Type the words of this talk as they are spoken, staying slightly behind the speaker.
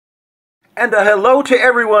And hello to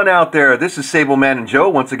everyone out there. This is Sable Man and Joe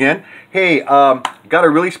once again. Hey, got a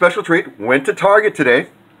really special treat. Went to Target today.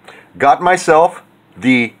 Got myself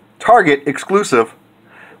the Target exclusive,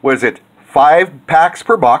 what is it, 5 packs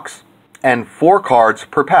per box and 4 cards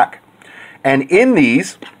per pack. And in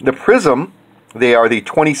these, the Prism, they are the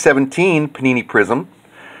 2017 Panini Prism.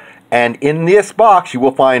 And in this box, you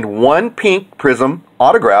will find 1 pink Prism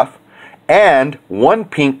autograph and 1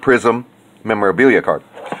 pink Prism memorabilia card.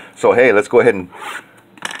 So hey, let's go ahead and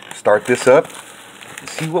start this up and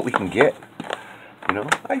see what we can get. You know,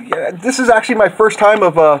 this is actually my first time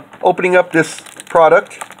of opening up this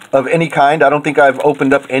product of any kind. I don't think I've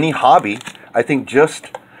opened up any hobby. I think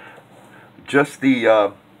just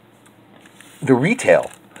the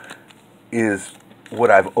retail is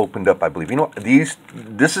what I've opened up, I believe. You know,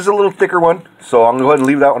 this is a little thicker one, so I'm gonna go ahead and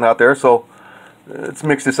leave that one out there. So let's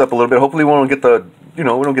mix this up a little bit. Hopefully we don't get the, we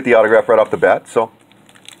don't get the autograph right off the bat. So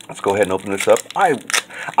let's go ahead and open this up. I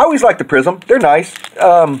always like the Prism. They're nice.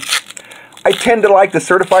 I tend to like the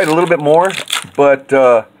certified a little bit more,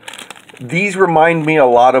 but these remind me a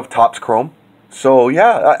lot of Topps Chrome. So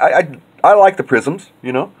yeah, I like the Prisms,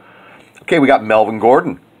 you know. Okay, we got Melvin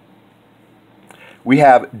Gordon. We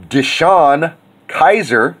have Deshaun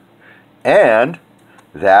Kaiser, and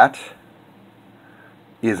that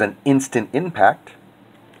is an instant impact.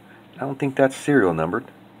 I don't think that's serial numbered.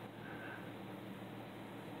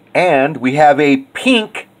 And we have a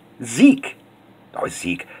pink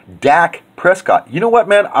Dak Prescott. You know what,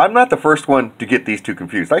 man? I'm not the first one to get these two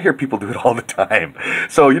confused. I hear people do it all the time.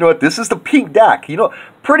 So, you know what? This is the pink Dak. You know,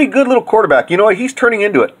 pretty good little quarterback. You know what? He's turning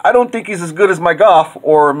into it. I don't think he's as good as my Goff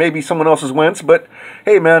or maybe someone else's Wentz, but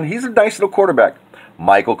hey, man, he's a nice little quarterback.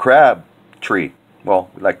 Michael Crabtree.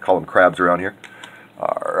 Well, we like to call him crabs around here.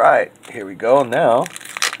 All right, here we go. Now,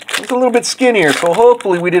 he's a little bit skinnier, so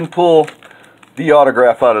hopefully we didn't pull the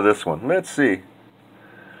autograph out of this one. Let's see.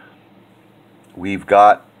 We've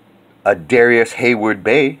got a Darius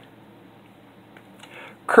Haywood-Bay,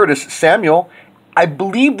 Curtis Samuel. I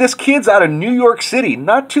believe this kid's out of New York City.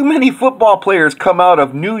 Not too many football players come out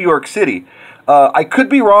of New York City. I could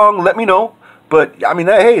be wrong. Let me know. But I mean,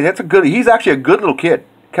 hey, that's a good. He's actually a good little kid.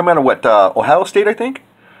 Come out of what? Ohio State, I think.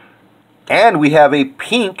 And we have a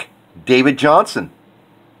pink David Johnson.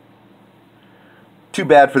 Too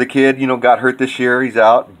bad for the kid, you know, got hurt this year. He's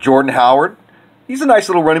out. Jordan Howard. He's a nice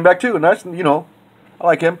little running back, too. Nice, you know, I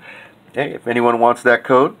like him. Hey, if anyone wants that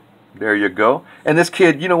code, there you go. And this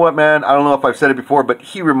kid, you know what, man? I don't know if I've said it before, but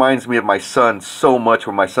he reminds me of my son so much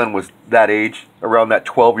when my son was that age, around that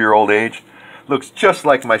 12-year-old age. Looks just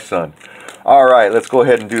like my son. All right, let's go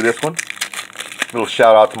ahead and do this one. Little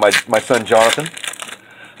shout out to my son, Jonathan.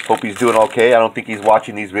 Hope he's doing okay. I don't think he's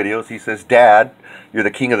watching these videos. He says, Dad, you're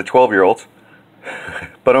the king of the 12-year-olds.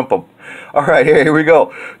 Ba-dum-bum. All right, here we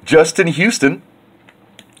go. Justin Houston.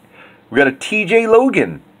 We got a TJ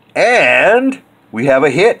Logan. And we have a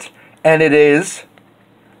hit. And it is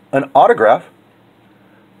an autograph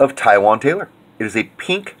of Taywan Taylor. It is a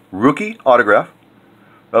pink rookie autograph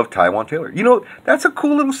of Taywan Taylor. You know, that's a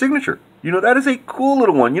cool little signature. You know, that is a cool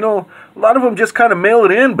little one. You know, a lot of them just kind of mail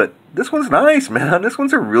it in, but this one's nice, man. This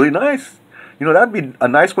one's a really nice. You know, that'd be a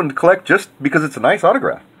nice one to collect just because it's a nice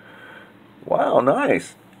autograph. Wow,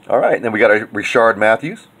 nice. All right, and then we got a Richard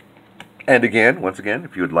Matthews. And again, once again,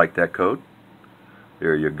 if you would like that code,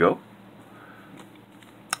 there you go.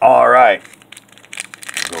 All right.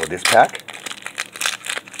 Go with this pack.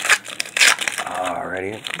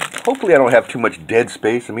 Alrighty. Hopefully I don't have too much dead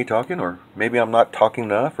space in me talking, or maybe I'm not talking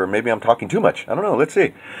enough, or maybe I'm talking too much. I don't know. Let's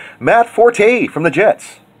see. Matt Forte from the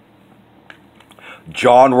Jets.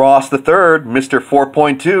 John Ross III, Mr.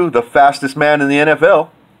 4.2, the fastest man in the NFL.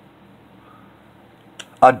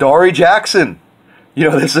 Adoree Jackson. You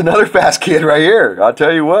know, this is another fast kid right here. I'll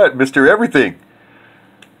tell you what, Mr. Everything.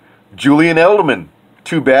 Julian Edelman.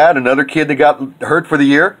 Too bad, another kid that got hurt for the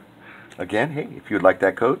year. Again, hey, if you'd like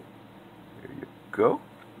that code, there you go.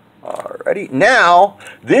 Alrighty. Now,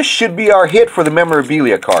 this should be our hit for the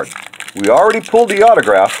memorabilia card. We already pulled the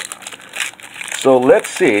autograph. So let's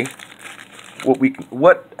see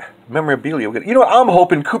what memorabilia we get. You know what? I'm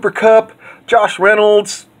hoping Cooper Kupp, Josh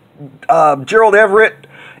Reynolds, Gerald Everett,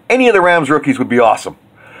 any of the Rams rookies would be awesome.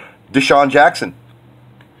 Deshaun Jackson,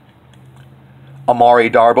 Amari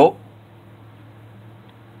Darboh,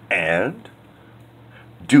 and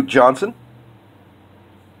Duke Johnson.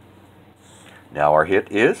 Now our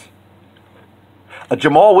hit is a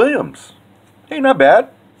Jamal Williams. Hey, not bad.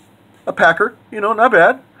 A Packer, you know, not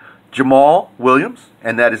bad. Jamal Williams,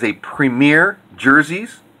 and that is a Premier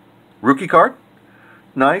Jerseys rookie card.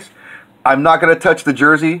 Nice. I'm not going to touch the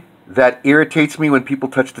jersey that irritates me when people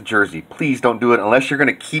touch the jersey. Please don't do it unless you're going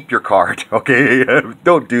to keep your card, okay?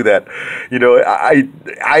 Don't do that. You know,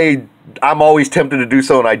 I'm always tempted to do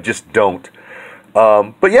so, and I just don't.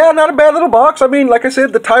 But yeah, not a bad little box. I mean, like I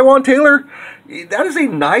said, the Taiwan Taylor, that is a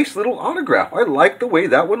nice little autograph. I like the way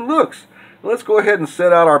that one looks. Let's go ahead and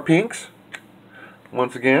set out our pinks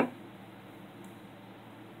once again.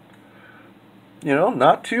 You know,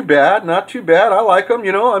 not too bad, not too bad. I like them,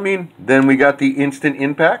 you know. I mean, then we got the instant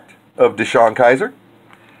impact of Deshaun Kaiser.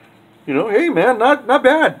 You know, hey, man, not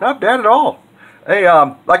bad. Not bad at all. Hey,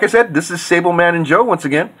 like I said, this is Sableman and Joe once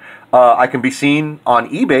again. I can be seen on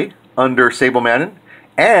eBay under Sableman,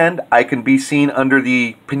 and I can be seen under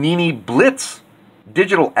the Panini Blitz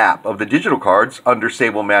digital app of the digital cards under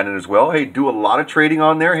Sableman as well. Hey, do a lot of trading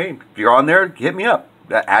on there. Hey, if you're on there, hit me up.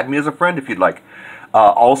 Add me as a friend if you'd like.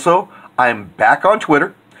 Also, I'm back on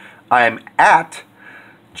Twitter. I'm at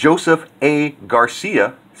Joseph A.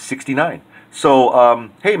 Garcia 69. So,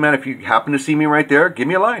 hey, man, if you happen to see me right there, give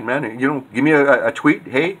me a line, man. You know, give me a tweet.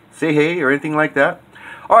 Hey, say hey, or anything like that.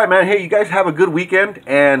 All right, man. Hey, you guys have a good weekend,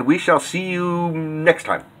 and we shall see you next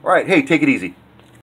time. All right. Hey, take it easy.